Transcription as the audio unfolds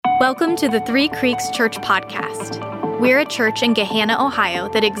Welcome to the Three Creeks Church Podcast. We're a church in Gahanna, Ohio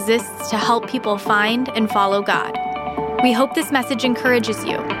that exists to help people find and follow God. We hope this message encourages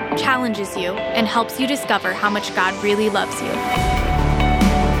you, challenges you, and helps you discover how much God really loves you.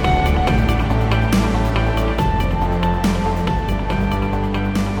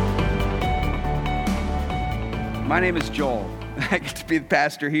 My name is Joel. I get to be the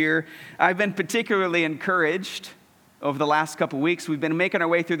pastor here. I've been particularly encouraged over the last couple weeks. We've been making our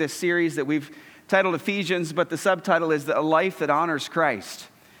way through this series that we've titled Ephesians, but the subtitle is A Life That Honors Christ.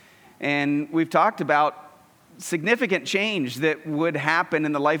 And we've talked about significant change that would happen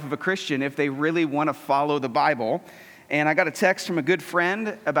in the life of a Christian if they really want to follow the Bible. And I got a text from a good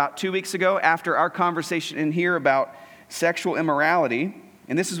friend about 2 weeks ago after our conversation in here about sexual immorality.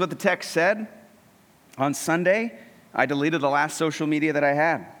 And this is what the text said. On Sunday, I deleted the last social media that I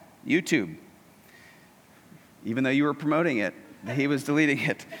had, YouTube. Even though you were promoting it, he was deleting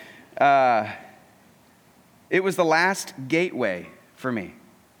it. It was the last gateway for me.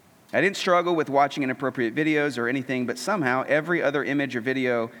 I didn't struggle with watching inappropriate videos or anything, but somehow every other image or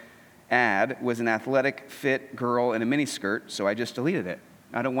video ad was an athletic, fit girl in a miniskirt, so I just deleted it.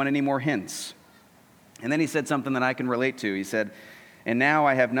 I don't want any more hints. And then he said something that I can relate to. He said, and now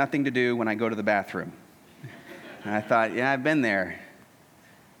I have nothing to do when I go to the bathroom. And I thought, yeah, I've been there.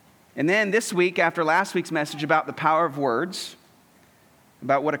 And then this week, after last week's message about the power of words,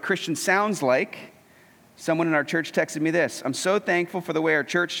 about what a Christian sounds like, someone in our church texted me this: I'm so thankful for the way our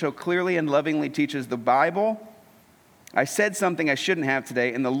church so clearly and lovingly teaches the Bible. I said something I shouldn't have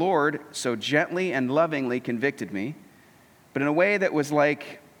today, and the Lord so gently and lovingly convicted me, but in a way that was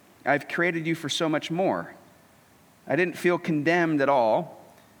like, I've created you for so much more. I didn't feel condemned at all.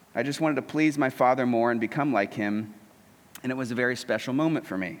 I just wanted to please my Father more and become like Him, and it was a very special moment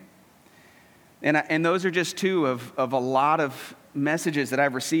for me. And those are just two of a lot of messages that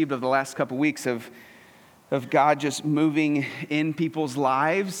I've received over the last couple weeks of God just moving in people's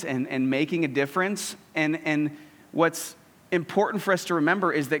lives and making a difference. And what's important for us to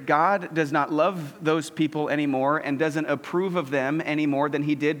remember is that God does not love those people anymore and doesn't approve of them any more than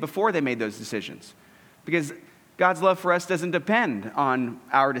He did before they made those decisions. Because God's love for us doesn't depend on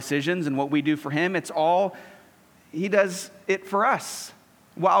our decisions and what we do for Him. It's all, He does it for us.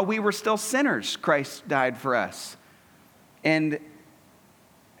 While we were still sinners, Christ died for us.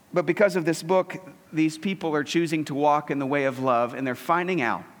 But because of this book, these people are choosing to walk in the way of love, and they're finding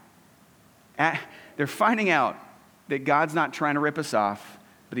out that God's not trying to rip us off,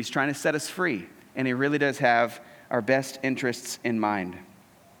 but He's trying to set us free, and He really does have our best interests in mind.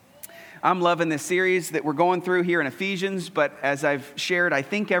 I'm loving this series that we're going through here in Ephesians, but as I've shared, I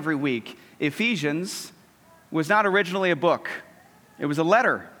think every week, Ephesians was not originally a book. It was a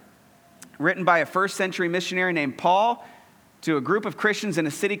letter written by a first century missionary named Paul to a group of Christians in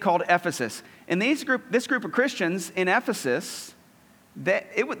a city called Ephesus. And this group of Christians in Ephesus,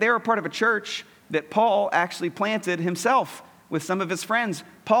 they were part of a church that Paul actually planted himself with some of his friends.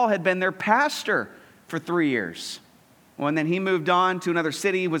 Paul had been their pastor for 3 years. Well, and then he moved on to another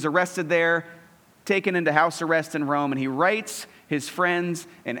city, was arrested there, taken into house arrest in Rome, and he writes his friends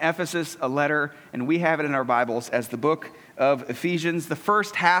in Ephesus a letter, and we have it in our Bibles as the book of Ephesians. The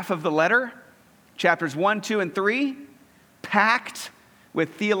first half of the letter, chapters 1, 2, and 3, packed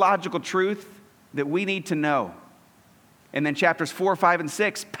with theological truth that we need to know. And then chapters 4, 5, and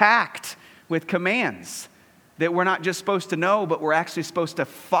 6, packed with commands that we're not just supposed to know, but we're actually supposed to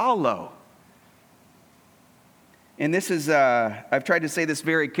follow. And this is, I've tried to say this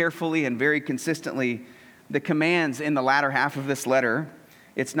very carefully and very consistently. The commands in the latter half of this letter,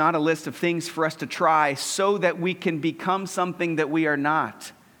 it's not a list of things for us to try so that we can become something that we are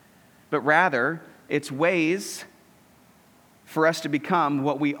not, but rather it's ways for us to become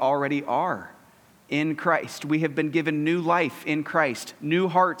what we already are in Christ. We have been given new life in Christ, new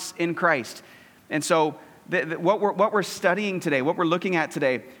hearts in Christ. And so what we're studying today, what we're looking at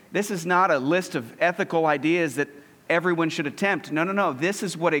today, this is not a list of ethical ideas that everyone should attempt. No. This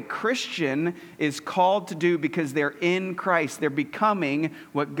is what a Christian is called to do because they're in Christ. They're becoming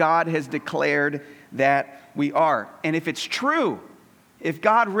what God has declared that we are. And if it's true, if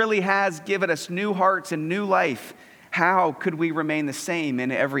God really has given us new hearts and new life, how could we remain the same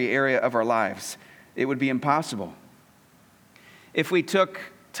in every area of our lives? It would be impossible. If we took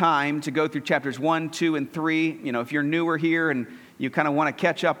time to go through chapters 1, 2, and 3, if you're newer here and you kind of want to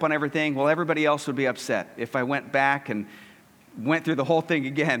catch up on everything, well, everybody else would be upset if I went back and went through the whole thing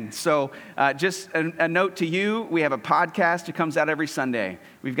again. So just a note to you, we have a podcast that comes out every Sunday.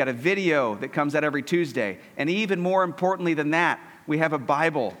 We've got a video that comes out every Tuesday. And even more importantly than that, we have a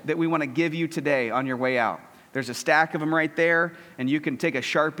Bible that we want to give you today on your way out. There's a stack of them right there, and you can take a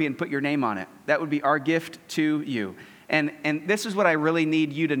Sharpie and put your name on it. That would be our gift to you. And this is what I really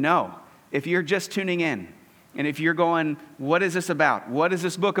need you to know. If you're just tuning in, and if you're going, what is this about? What is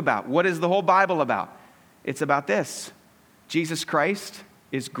this book about? What is the whole Bible about? It's about this. Jesus Christ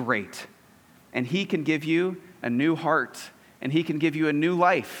is great, and he can give you a new heart, and he can give you a new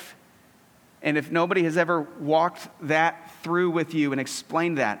life. And if nobody has ever walked that through with you and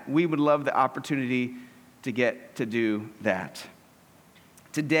explained that, we would love the opportunity to get to do that.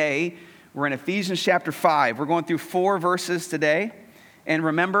 Today, we're in Ephesians chapter 5. We're going through 4 verses today. And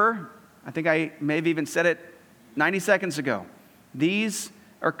remember, I think I may have even said it 90 seconds ago. These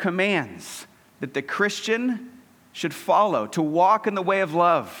are commands that the Christian should follow, to walk in the way of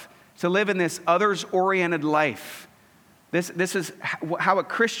love, to live in this others-oriented life. This is how a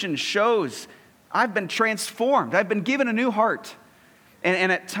Christian shows, I've been transformed. I've been given a new heart.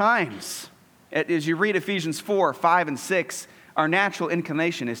 And at times, as you read Ephesians 4, 5, and 6, our natural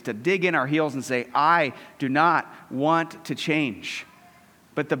inclination is to dig in our heels and say, I do not want to change.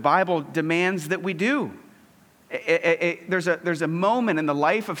 But the Bible demands that we do. There's a moment in the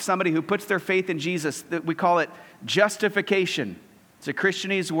life of somebody who puts their faith in Jesus that we call it justification. It's a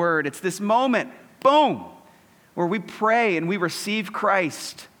Christianese word. It's this moment, boom, where we pray and we receive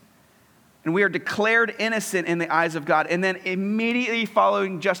Christ. And we are declared innocent in the eyes of God. And then immediately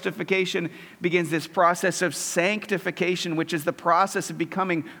following justification begins this process of sanctification, which is the process of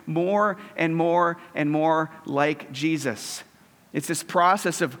becoming more and more and more like Jesus. It's this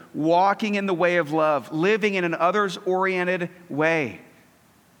process of walking in the way of love, living in an others-oriented way.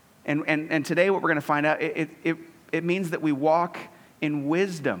 And today what we're going to find out, it means that we walk in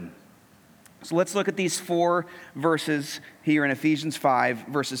wisdom. So let's look at these 4 verses here in Ephesians 5,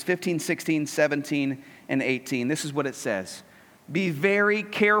 verses 15, 16, 17, and 18. This is what it says. Be very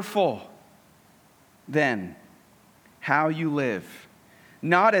careful, then, how you live,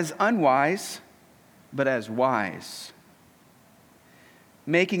 not as unwise, but as wise,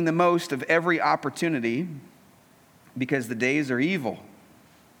 making the most of every opportunity, because the days are evil.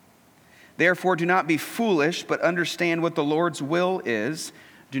 Therefore, do not be foolish, but understand what the Lord's will is.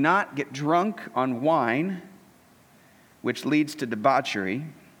 Do not get drunk on wine, which leads to debauchery.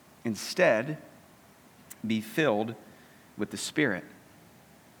 Instead, be filled with the Spirit.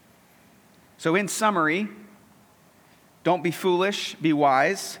 So in summary, don't be foolish, be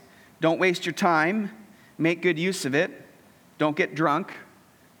wise. Don't waste your time. Make good use of it. Don't get drunk.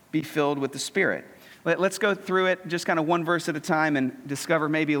 Be filled with the Spirit. Let's go through it just kind of one verse at a time and discover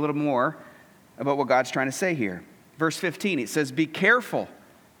maybe a little more about what God's trying to say here. Verse 15, it says, be careful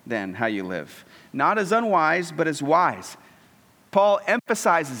then how you live, not as unwise, but as wise. Paul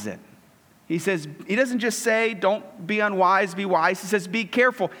emphasizes it. He says, he doesn't just say, don't be unwise, be wise. He says, be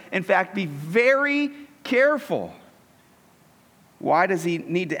careful. In fact, be very careful. Why does he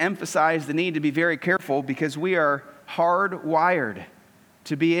need to emphasize the need to be very careful? Because we are hardwired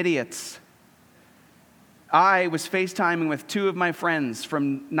to be idiots. I was FaceTiming with 2 of my friends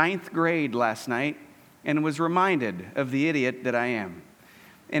from 9th grade last night and was reminded of the idiot that I am.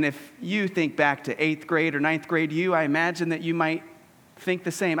 And if you think back to 8th grade or 9th grade I imagine that you might think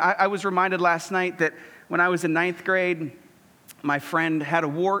the same. I was reminded last night that when I was in 9th grade, my friend had a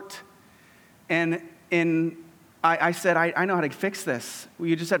wart, and I said, I know how to fix this. Well,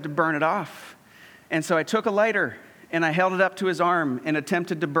 you just have to burn it off. And so I took a lighter, and I held it up to his arm and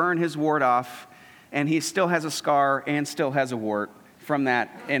attempted to burn his wart off, and he still has a scar and still has a wart from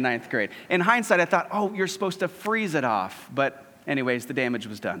that in 9th grade. In hindsight, I thought, oh, you're supposed to freeze it off, but anyways, the damage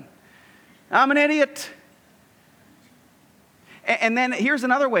was done. I'm an idiot. And then here's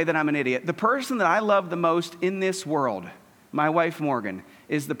another way that I'm an idiot. The person that I love the most in this world, my wife Morgan,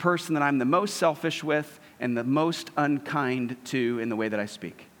 is the person that I'm the most selfish with and the most unkind to in the way that I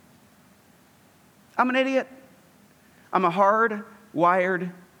speak. I'm an idiot. I'm a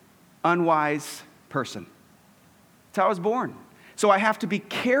hard-wired, unwise person. That's how I was born. So I have to be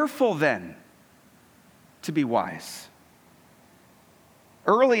careful then to be wise.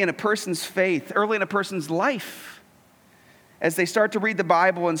 Early in a person's faith, early in a person's life, as they start to read the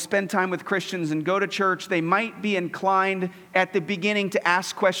Bible and spend time with Christians and go to church, they might be inclined at the beginning to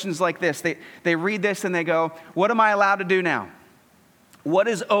ask questions like this. They read this and they go, what am I allowed to do now? What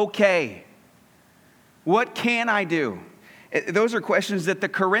is okay? What can I do? Those are questions that the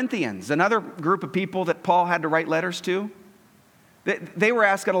Corinthians, another group of people that Paul had to write letters to, they were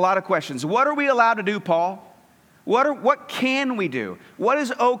asking a lot of questions. What are we allowed to do, Paul? What can we do? What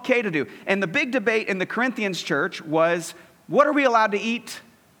is okay to do? And the big debate in the Corinthians church was, what are we allowed to eat?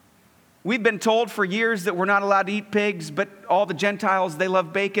 We've been told for years that we're not allowed to eat pigs, but all the Gentiles, they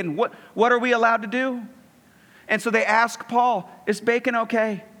love bacon. What are we allowed to do? And so they ask Paul, is bacon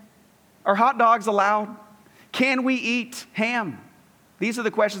okay? Are hot dogs allowed? Can we eat ham? These are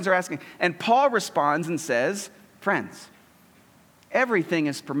the questions they're asking. And Paul responds and says, friends, everything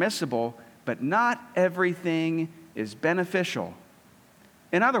is permissible, but not everything is beneficial.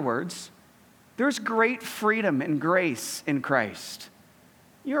 In other words, there's great freedom and grace in Christ.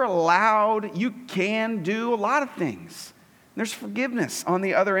 You're allowed, you can do a lot of things. There's forgiveness on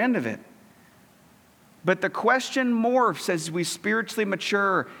the other end of it. But the question morphs as we spiritually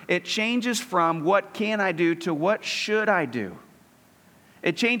mature. It changes from what can I do to what should I do.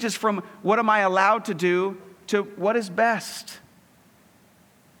 It changes from what am I allowed to do to what is best.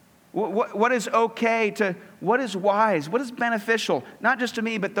 What is okay to what is wise, what is beneficial, not just to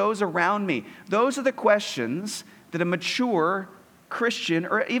me, but those around me. Those are the questions that a mature Christian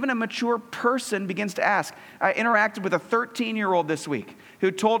or even a mature person begins to ask. I interacted with a 13-year-old this week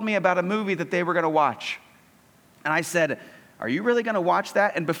who told me about a movie that they were going to watch. And I said, are you really going to watch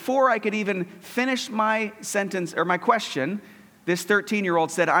that? And before I could even finish my sentence or my question, this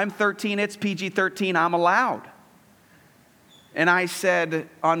 13-year-old said, I'm 13, it's PG-13, I'm allowed. And I said,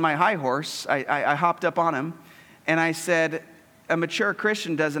 on my high horse, I hopped up on him, and I said, a mature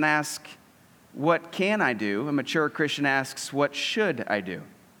Christian doesn't ask, what can I do? A mature Christian asks, what should I do?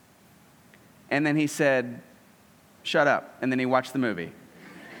 And then he said, shut up. And then he watched the movie.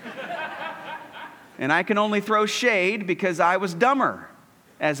 And I can only throw shade because I was dumber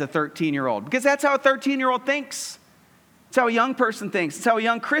as a 13-year-old. Because that's how a 13-year-old thinks. It's how a young person thinks. It's how a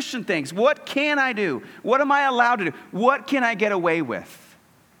young Christian thinks. What can I do? What am I allowed to do? What can I get away with?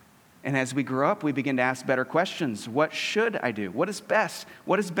 And as we grow up, we begin to ask better questions. What should I do? What is best?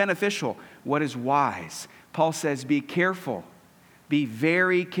 What is beneficial? What is wise? Paul says, be careful. Be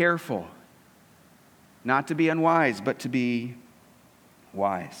very careful. Not to be unwise, but to be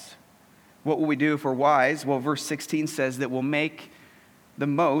wise. What will we do if we're wise? Well, verse 16 says that we'll make the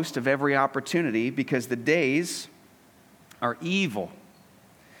most of every opportunity because the days are evil.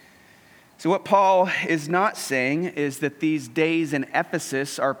 So what Paul is not saying is that these days in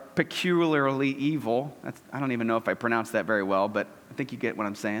Ephesus are peculiarly evil. I don't even know if I pronounced that very well, but I think you get what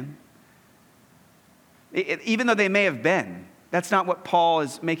I'm saying. Even though they may have been, that's not what Paul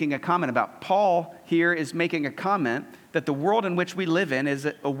is making a comment about. Paul here is making a comment that the world in which we live in is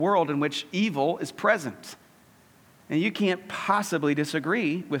a world in which evil is present. And you can't possibly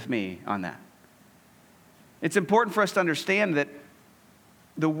disagree with me on that. It's important for us to understand that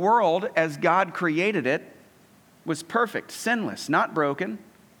the world, as God created it, was perfect, sinless, not broken.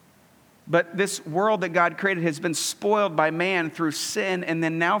 But this world that God created has been spoiled by man through sin, and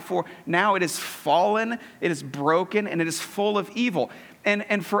then now it is fallen, it is broken, and it is full of evil.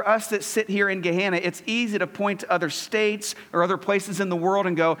 And for us that sit here in Gehenna, it's easy to point to other states or other places in the world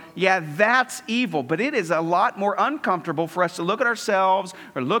and go, yeah, that's evil. But it is a lot more uncomfortable for us to look at ourselves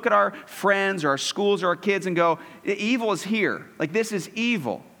or look at our friends or our schools or our kids and go, evil is here. Like, this is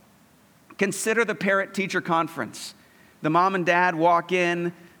evil. Consider the parent-teacher conference. The mom and dad walk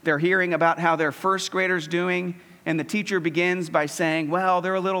in, they're hearing about how their first grader's doing, and the teacher begins by saying, well,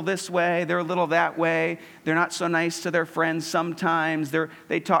 they're a little this way, they're a little that way, they're not so nice to their friends sometimes,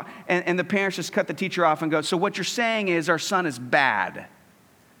 they talk, and the parents just cut the teacher off and go, so what you're saying is our son is bad.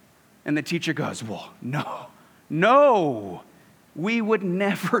 And the teacher goes, well, no, we would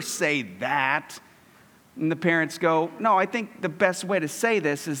never say that. And the parents go, no, I think the best way to say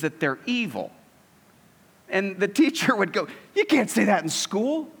this is that they're evil. And the teacher would go, you can't say that in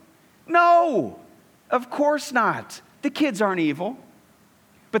school. No. Of course not. The kids aren't evil.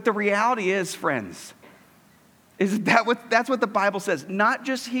 But the reality is, friends, is that's what the Bible says. Not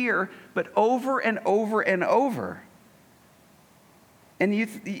just here, but over and over and over. And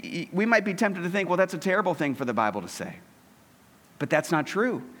we might be tempted to think, well, that's a terrible thing for the Bible to say. But that's not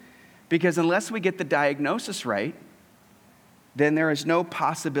true. Because unless we get the diagnosis right, then there is no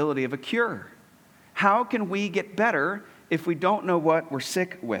possibility of a cure. How can we get better if we don't know what we're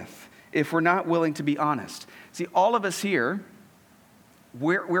sick with? If we're not willing to be honest. See, all of us here,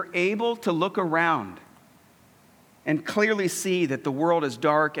 we're able to look around and clearly see that the world is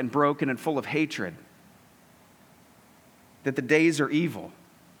dark and broken and full of hatred. That the days are evil.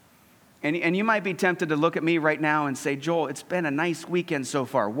 And you might be tempted to look at me right now and say, Joel, it's been a nice weekend so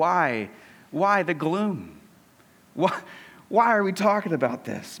far. Why? Why the gloom? Why are we talking about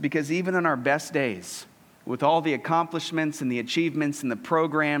this? Because even on our best days, with all the accomplishments and the achievements and the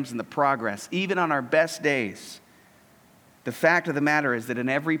programs and the progress, even on our best days, the fact of the matter is that in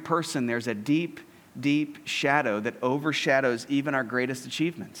every person there's a deep, deep shadow that overshadows even our greatest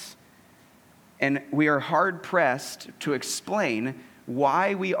achievements. And we are hard-pressed to explain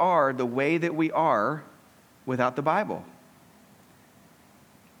why we are the way that we are without the Bible.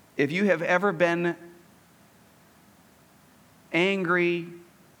 If you have ever been angry,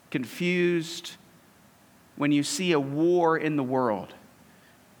 confused, when you see a war in the world.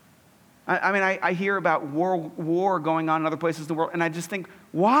 I hear about war going on in other places in the world, and I just think,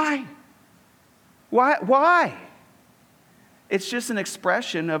 why? Why? It's just an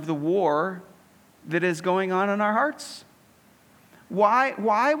expression of the war that is going on in our hearts.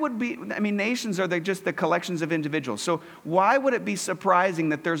 Why would nations are just the collections of individuals. So why would it be surprising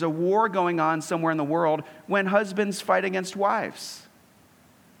that there's a war going on somewhere in the world when husbands fight against wives,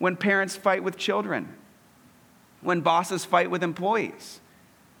 when parents fight with children, when bosses fight with employees?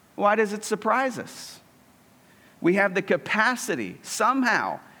 Why does it surprise us? We have the capacity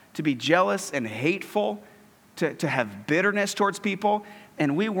somehow to be jealous and hateful, to have bitterness towards people,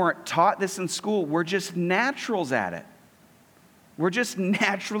 and we weren't taught this in school. We're just naturals at it. We're just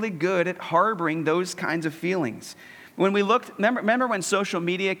naturally good at harboring those kinds of feelings. When we looked, remember when social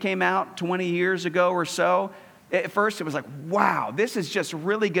media came out 20 years ago or so? At first it was like, wow, this is just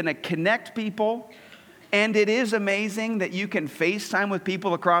really going to connect people. And it is amazing that you can FaceTime with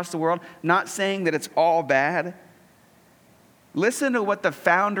people across the world, not saying that it's all bad. Listen to what the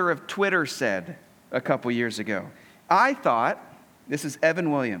founder of Twitter said a couple years ago. I thought, this is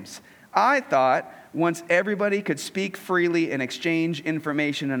Evan Williams, I thought once everybody could speak freely and exchange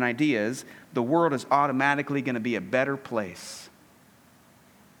information and ideas, the world is automatically going to be a better place.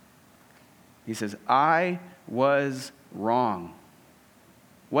 He says, I was wrong.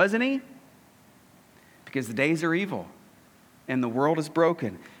 Wasn't he? Because the days are evil and the world is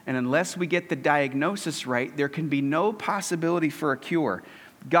broken. And unless we get the diagnosis right, there can be no possibility for a cure.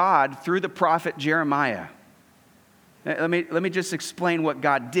 God, through the prophet Jeremiah, let me just explain what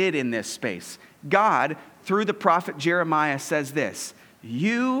God did in this space. God, through the prophet Jeremiah, says this: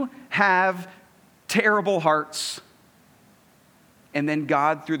 you have terrible hearts. And then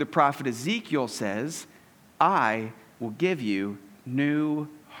God, through the prophet Ezekiel, says, I will give you new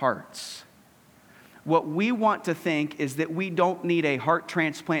hearts. What we want to think is that we don't need a heart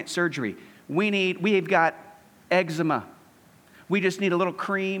transplant surgery. We've got eczema. We just need a little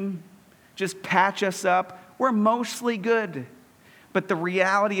cream. Just patch us up. We're mostly good. But the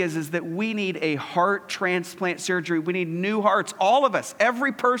reality is that we need a heart transplant surgery. We need new hearts. All of us,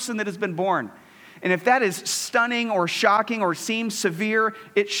 every person that has been born. And if that is stunning or shocking or seems severe,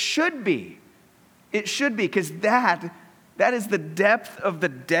 it should be. It should be, because that is the depth of the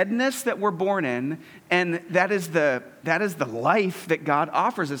deadness that we're born in, and that is the life that God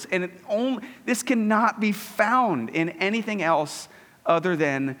offers us. And this cannot be found in anything else other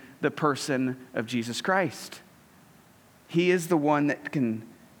than the person of Jesus Christ. He is the one that can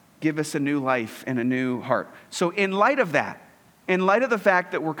give us a new life and a new heart. So in light of that, in light of the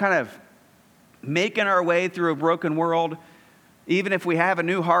fact that we're kind of making our way through a broken world, even if we have a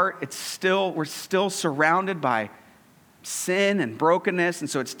new heart, we're still surrounded by sin and brokenness, and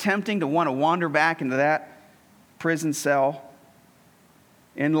so it's tempting to want to wander back into that prison cell.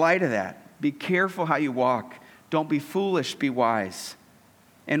 In light of that, be careful how you walk. Don't be foolish, be wise.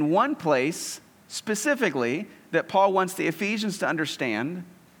 And one place specifically that Paul wants the Ephesians to understand,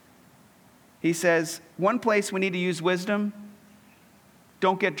 he says, one place we need to use wisdom: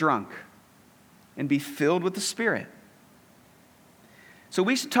 don't get drunk and be filled with the Spirit. So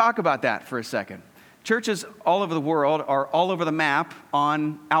we should talk about that for a second. Churches all over the world are all over the map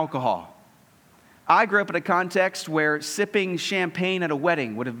on alcohol. I grew up in a context where sipping champagne at a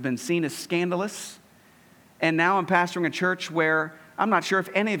wedding would have been seen as scandalous. And now I'm pastoring a church where I'm not sure if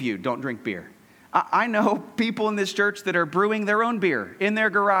any of you don't drink beer. I know people in this church that are brewing their own beer in their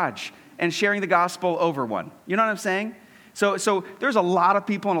garage and sharing the gospel over one. You know what I'm saying? So there's a lot of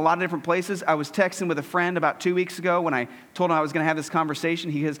people in a lot of different places. I was texting with a friend about 2 weeks ago when I told him I was going to have this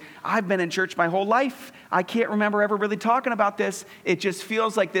conversation. He goes, I've been in church my whole life. I can't remember ever really talking about this. It just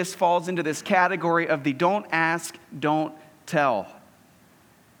feels like this falls into this category of the don't ask, don't tell.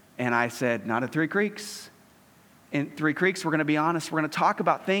 And I said, not at Three Creeks. In Three Creeks, we're going to be honest. We're going to talk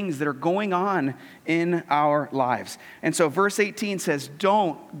about things that are going on in our lives. And so verse 18 says,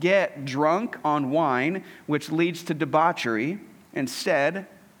 don't get drunk on wine, which leads to debauchery. Instead,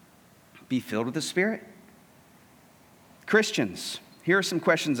 be filled with the Spirit. Christians, here are some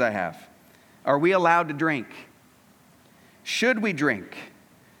questions I have. Are we allowed to drink? Should we drink?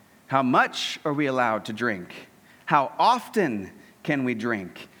 How much are we allowed to drink? How often can we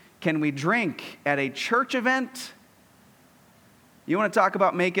drink? Can we drink at a church event? You want to talk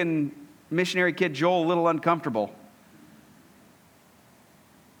about making missionary kid Joel a little uncomfortable?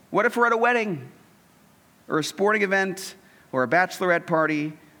 What if we're at a wedding or a sporting event or a bachelorette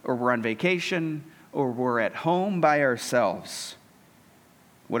party, or we're on vacation, or we're at home by ourselves?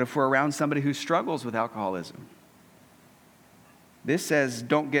 What if we're around somebody who struggles with alcoholism? This says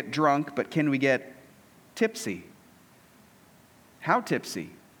don't get drunk, but can we get tipsy? How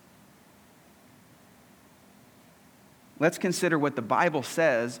tipsy? Let's consider what the Bible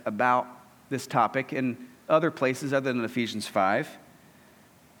says about this topic in other places other than Ephesians 5.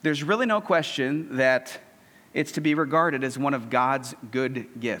 There's really no question that it's to be regarded as one of God's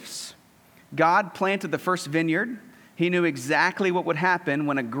good gifts. God planted the first vineyard. He knew exactly what would happen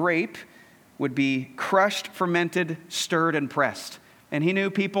when a grape would be crushed, fermented, stirred, and pressed. And he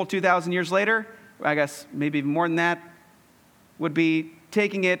knew people 2,000 years later, I guess maybe even more than that, would be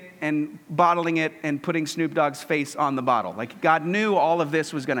taking it and bottling it and putting Snoop Dogg's face on the bottle. Like, God knew all of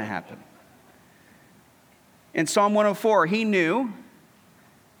this was going to happen. In Psalm 104, he knew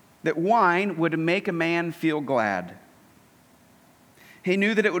that wine would make a man feel glad. He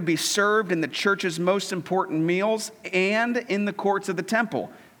knew that it would be served in the church's most important meals and in the courts of the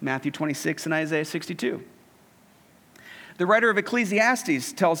temple, Matthew 26 and Isaiah 62. The writer of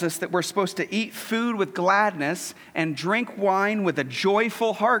Ecclesiastes tells us that we're supposed to eat food with gladness and drink wine with a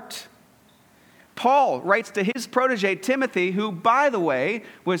joyful heart. Paul writes to his protege, Timothy, who, by the way,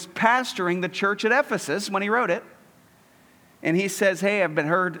 was pastoring the church at Ephesus when he wrote it. And he says, hey, I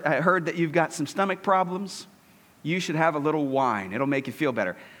heard that you've got some stomach problems. You should have a little wine. It'll make you feel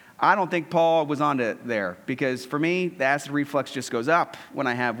better. I don't think Paul was onto it there, because for me, the acid reflux just goes up when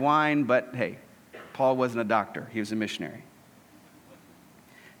I have wine. But hey, Paul wasn't a doctor. He was a missionary.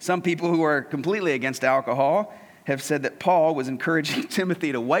 Some people who are completely against alcohol have said that Paul was encouraging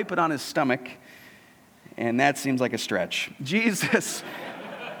Timothy to wipe it on his stomach, and that seems like a stretch. Jesus.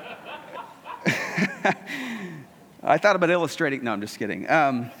 I thought about illustrating. No, I'm just kidding.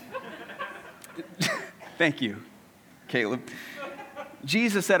 Thank you, Caleb.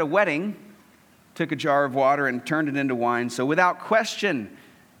 Jesus at a wedding took a jar of water and turned it into wine. So without question,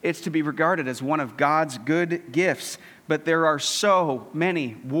 it's to be regarded as one of God's good gifts. But there are so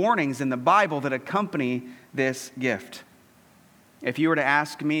many warnings in the Bible that accompany this gift. If you were to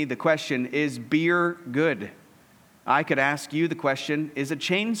ask me the question, is beer good? I could ask you the question, is a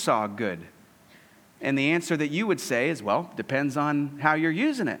chainsaw good? And the answer that you would say is, well, depends on how you're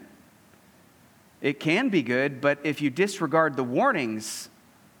using it. It can be good, but if you disregard the warnings,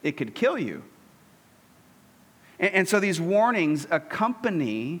 it could kill you. And so these warnings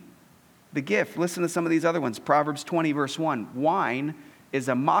accompany the gift. Listen to some of these other ones. Proverbs 20, verse 1. Wine is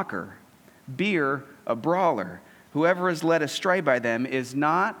a mocker, beer a brawler. Whoever is led astray by them is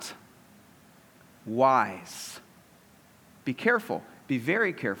not wise. Be careful, be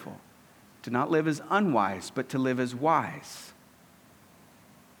very careful to not live as unwise, but to live as wise.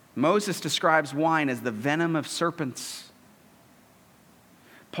 Moses describes wine as the venom of serpents.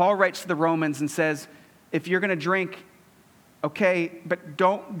 Paul writes to the Romans and says, if you're going to drink, okay, but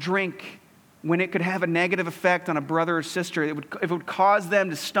don't drink when it could have a negative effect on a brother or sister. If it would cause them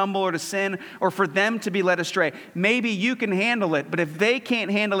to stumble or to sin or for them to be led astray. Maybe you can handle it, but if they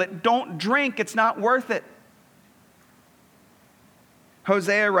can't handle it, don't drink. It's not worth it.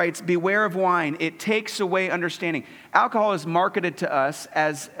 Hosea writes, beware of wine. It takes away understanding. Alcohol is marketed to us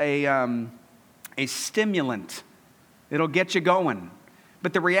as a stimulant. It'll get you going.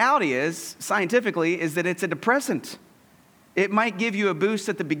 But the reality is, scientifically, is that it's a depressant. It might give you a boost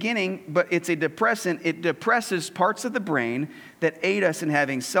at the beginning, but it's a depressant. It depresses parts of the brain that aid us in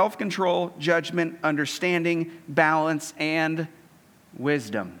having self-control, judgment, understanding, balance, and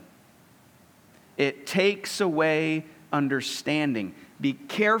wisdom. It takes away understanding. Be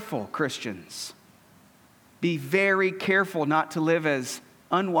careful, Christians. Be very careful not to live as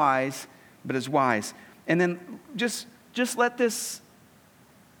unwise, but as wise. And then just let this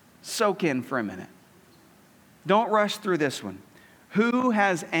soak in for a minute. Don't rush through this one. Who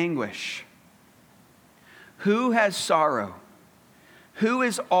has anguish? Who has sorrow? Who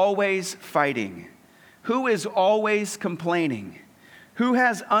is always fighting? Who is always complaining? Who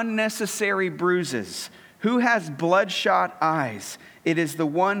has unnecessary bruises? Who has bloodshot eyes? It is the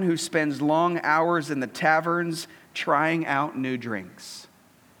one who spends long hours in the taverns trying out new drinks.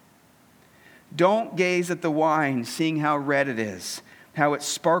 Don't gaze at the wine, seeing how red it is, how it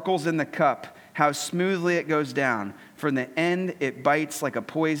sparkles in the cup, how smoothly it goes down. From the end, it bites like a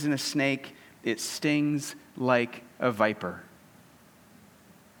poisonous snake. It stings like a viper.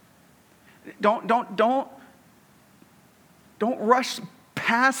 Don't rush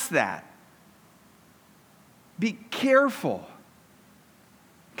past that. Be careful.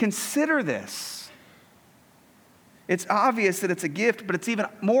 Consider this. It's obvious that it's a gift, but it's even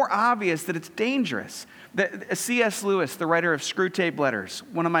more obvious that it's dangerous. C.S. Lewis, the writer of Screwtape Letters,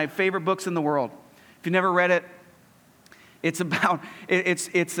 one of my favorite books in the world, If you've never read it, it's about,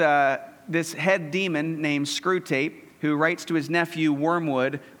 it's this head demon named Screwtape who writes to his nephew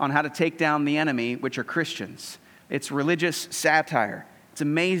Wormwood on how to take down the enemy, which are Christians. It's religious satire. It's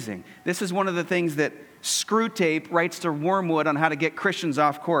amazing. This is one of the things that Screwtape writes to Wormwood on how to get Christians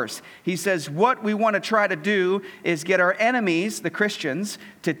off course. He says, what we want to try to do is get our enemies, the Christians,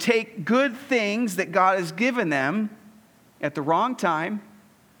 to take good things that God has given them at the wrong time,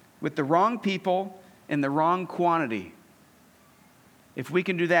 with the wrong people, in the wrong quantity. If we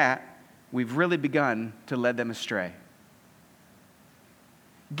can do that, we've really begun to lead them astray.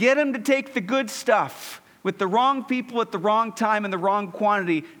 Get them to take the good stuff with the wrong people at the wrong time and the wrong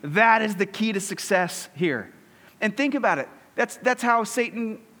quantity. That is the key to success here. And think about it. That's how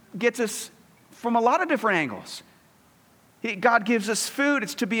Satan gets us from a lot of different angles. God gives us food.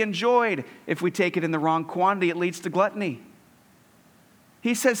 It's to be enjoyed. If we take it in the wrong quantity, it leads to gluttony.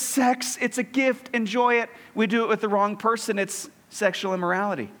 He says sex, it's a gift. Enjoy it. We do it with the wrong person. It's sexual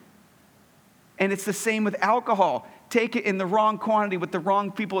immorality. And it's the same with alcohol. Take it in the wrong quantity with the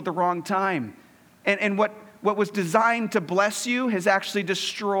wrong people at the wrong time. And what was designed to bless you has actually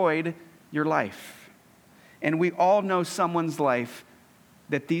destroyed your life. And we all know someone's life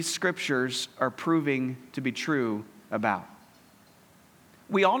that these scriptures are proving to be true about.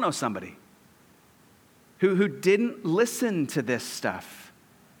 We all know somebody who didn't listen to this stuff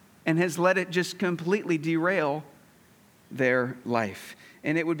and has let it just completely derail their life.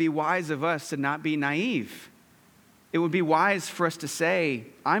 And it would be wise of us to not be naive. It would be wise for us to say,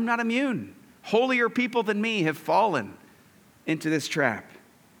 I'm not immune. Holier people than me have fallen into this trap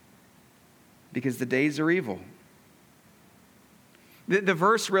because the days are evil. The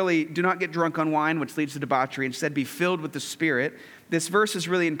verse really, do not get drunk on wine, which leads to debauchery. Instead, be filled with the Spirit. This verse is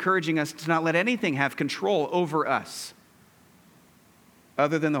really encouraging us to not let anything have control over us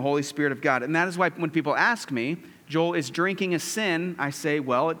other than the Holy Spirit of God. And that is why when people ask me, Joel, is drinking a sin? I say,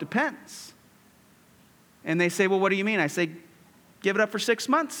 well, it depends. And they say, well, what do you mean? I say, give it up for 6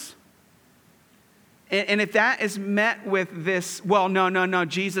 months. And if that is met with this, well, no,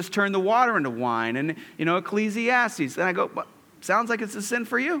 Jesus turned the water into wine, and, Ecclesiastes, then I go, well, sounds like it's a sin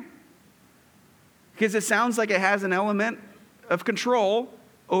for you. Because it sounds like it has an element of control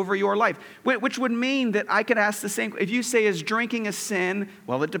over your life, which would mean that I could ask the same. If you say, is drinking a sin?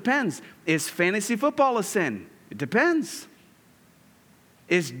 Well, it depends. Is fantasy football a sin? It depends.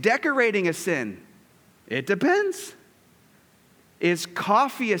 Is decorating a sin? It depends. Is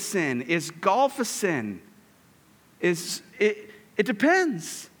coffee a sin? Is golf a sin? It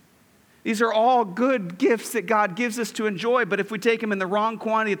depends. These are all good gifts that God gives us to enjoy, but if we take them in the wrong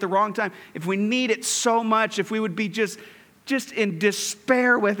quantity at the wrong time, if we need it so much, if we would be just in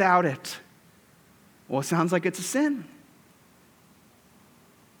despair without it, well, it sounds like it's a sin.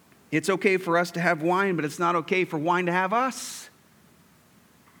 It's okay for us to have wine, but it's not okay for wine to have us.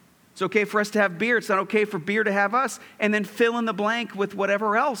 It's okay for us to have beer. It's not okay for beer to have us. And then fill in the blank with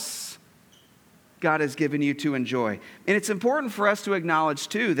whatever else God has given you to enjoy. And it's important for us to acknowledge,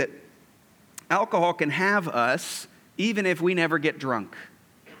 too, that alcohol can have us even if we never get drunk.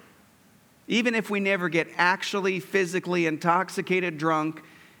 Even if we never get actually physically intoxicated drunk,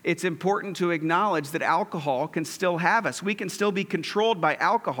 it's important to acknowledge that alcohol can still have us. We can still be controlled by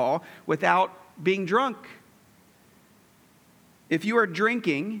alcohol without being drunk. If you are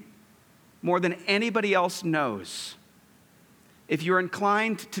drinking more than anybody else knows, if you're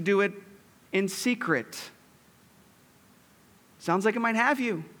inclined to do it in secret, sounds like it might have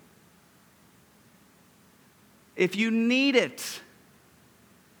you. If you need it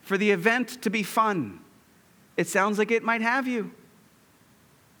for the event to be fun, it sounds like it might have you.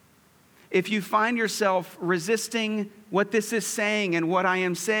 If you find yourself resisting what this is saying and what I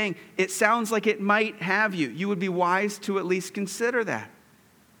am saying, it sounds like it might have you. You would be wise to at least consider that.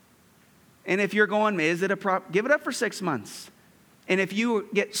 And if you're going, is it a prop? Give it up for 6 months. And if you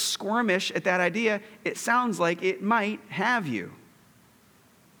get squirmish at that idea, it sounds like it might have you.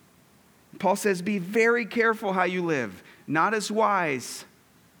 Paul says, be very careful how you live, not as unwise,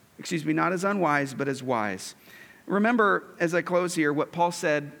 but as wise. Remember, as I close here, what Paul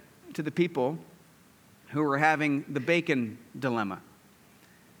said to the people who were having the bacon dilemma.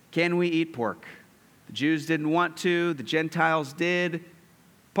 Can we eat pork? The Jews didn't want to, the Gentiles did.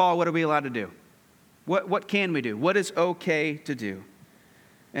 Paul, what are we allowed to do? What can we do? What is okay to do?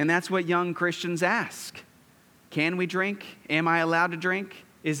 And that's what young Christians ask. Can we drink? Am I allowed to drink?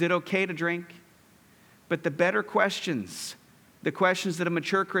 Is it okay to drink? But the better questions, the questions that a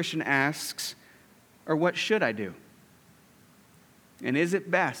mature Christian asks, are what should I do? And is it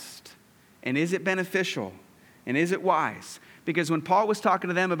best? And is it beneficial? And is it wise? Because when Paul was talking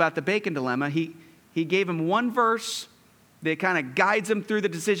to them about the bacon dilemma, he He gave him one verse that kind of guides him through the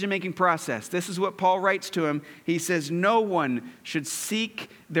decision-making process. This is what Paul writes to him. He says, no one should seek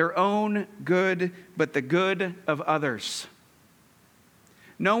their own good, but the good of others.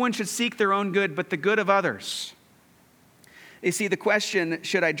 No one should seek their own good, but the good of others. You see, the question,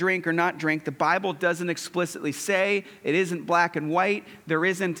 should I drink or not drink, the Bible doesn't explicitly say. It isn't black and white. There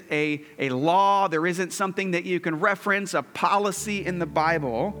isn't a law. There isn't something that you can reference, a policy in the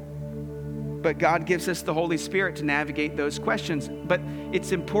Bible. But God gives us the Holy Spirit to navigate those questions. But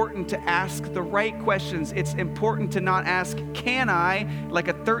it's important to ask the right questions. It's important to not ask, can I, like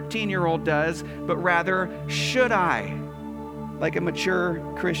a 13-year-old does, but rather, should I, like a mature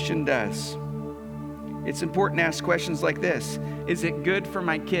Christian does. It's important to ask questions like this. Is it good for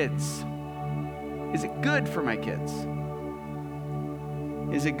my kids? Is it good for my kids?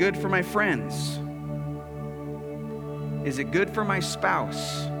 Is it good for my friends? Is it good for my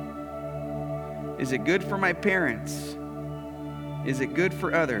spouse? Is it good for my parents? Is it good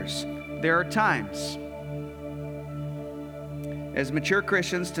for others? There are times as mature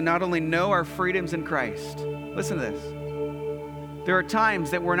Christians to not only know our freedoms in Christ. Listen to this. There are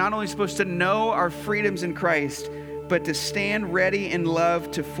times that we're not only supposed to know our freedoms in Christ, but to stand ready in love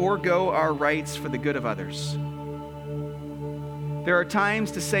to forego our rights for the good of others. There are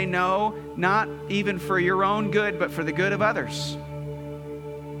times to say no, not even for your own good, but for the good of others.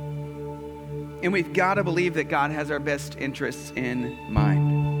 And we've got to believe that God has our best interests in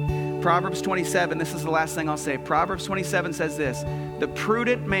mind. Proverbs 27, this is the last thing I'll say. Proverbs 27 says this, the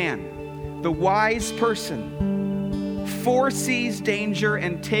prudent man, the wise person, foresees danger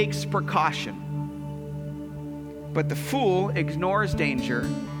and takes precaution. But the fool ignores danger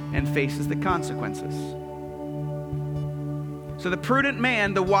and faces the consequences. So the prudent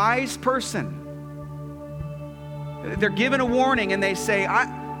man, the wise person, they're given a warning and they say,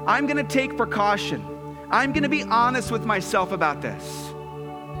 I'm going to take precaution. I'm going to be honest with myself about this.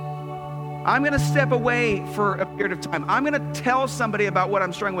 I'm going to step away for a period of time. I'm going to tell somebody about what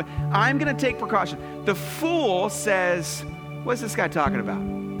I'm struggling with. I'm going to take precaution. The fool says, what's this guy talking about?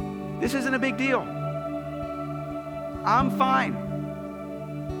 This isn't a big deal. I'm fine.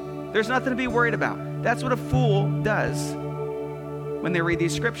 There's nothing to be worried about. That's what a fool does when they read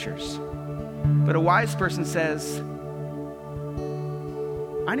these scriptures. But a wise person says,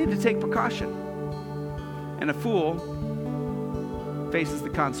 I need to take precaution. And a fool faces the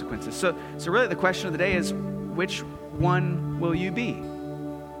consequences. So really the question of the day is, which one will you be?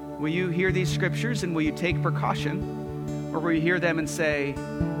 Will you hear these scriptures and will you take precaution? Or will you hear them and say,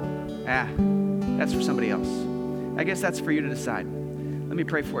 that's for somebody else? I guess that's for you to decide. Let me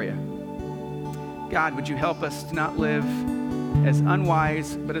pray for you. God, would you help us to not live as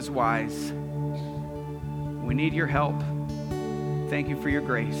unwise, but as wise? We need your help. Thank you for your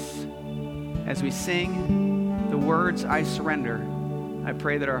grace. As we sing the words, I surrender, I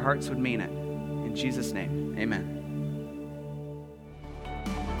pray that our hearts would mean it. In Jesus' name, amen.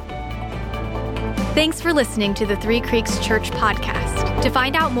 Thanks for listening to the Three Creeks Church podcast. To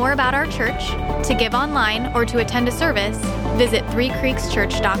find out more about our church, to give online, or to attend a service, visit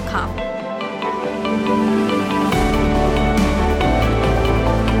threecreekschurch.com.